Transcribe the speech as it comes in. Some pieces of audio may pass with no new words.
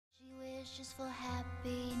wishes for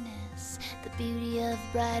happiness, the beauty of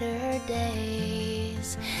brighter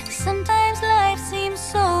days. Sometimes life seems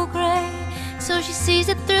so gray, so she sees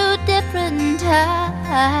it through different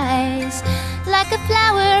eyes. Like a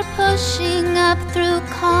flower pushing up through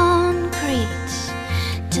concrete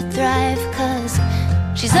to thrive, 'cause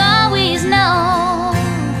she's always known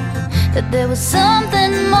that there was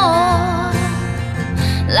something more.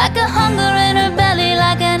 Like a hunger in her belly,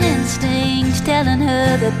 like an instinct telling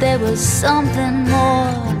her that there was something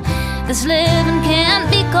more. This living can't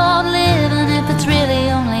be called living if it's really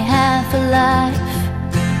only half a life.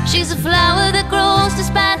 She's a flower that grows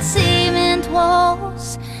despite cement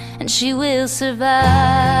walls, and she will survive.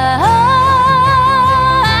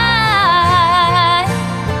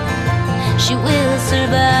 She will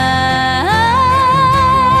survive.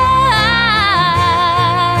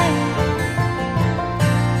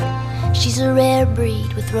 She's a rare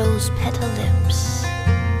breed with rose petal lips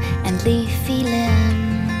and leafy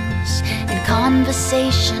limbs. In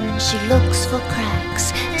conversation she looks for cracks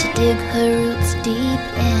to dig her roots deep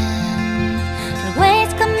in. Her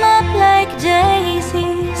waves come up like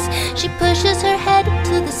daisies. She pushes her head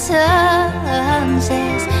to the sun,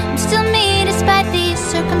 says, I'm still me despite these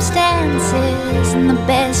circumstances, and the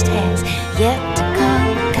best has yet to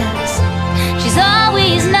come, 'cause she's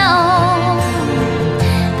always known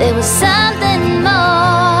there was something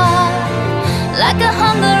more. Like a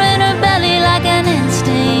hunger in her belly, like an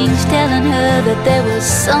instinct telling her that there was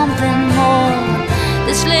something more.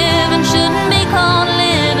 This living shouldn't be called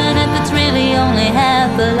living if it's really only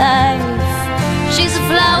half a life. She's a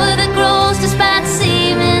flower that grows despite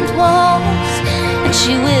cement walls, and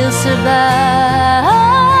she will survive.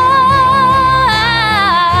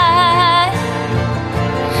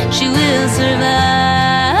 She will survive.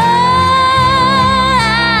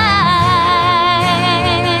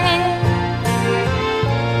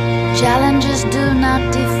 Challenges do not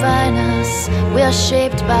define us. We are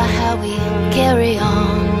shaped by how we carry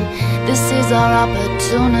on. This is our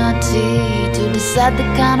opportunity to decide the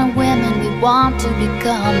kind of women we want to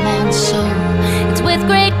become. And so it's with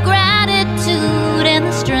great gratitude and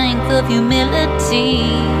the strength of humility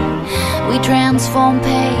we transform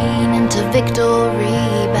pain into victory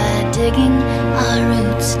by digging our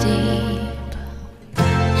roots deep.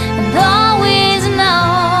 And always know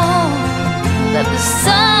that there's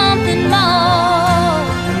something more.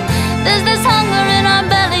 There's this hunger in our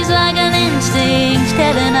bellies like an instinct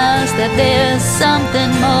telling us that there's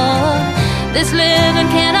something more. This living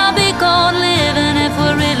cannot be called living if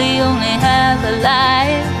we're really only half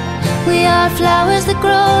alive. We are flowers that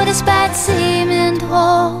grow despite cement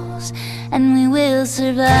walls, and we will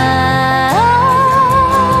survive.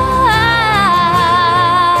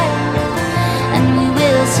 And we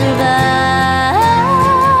will survive.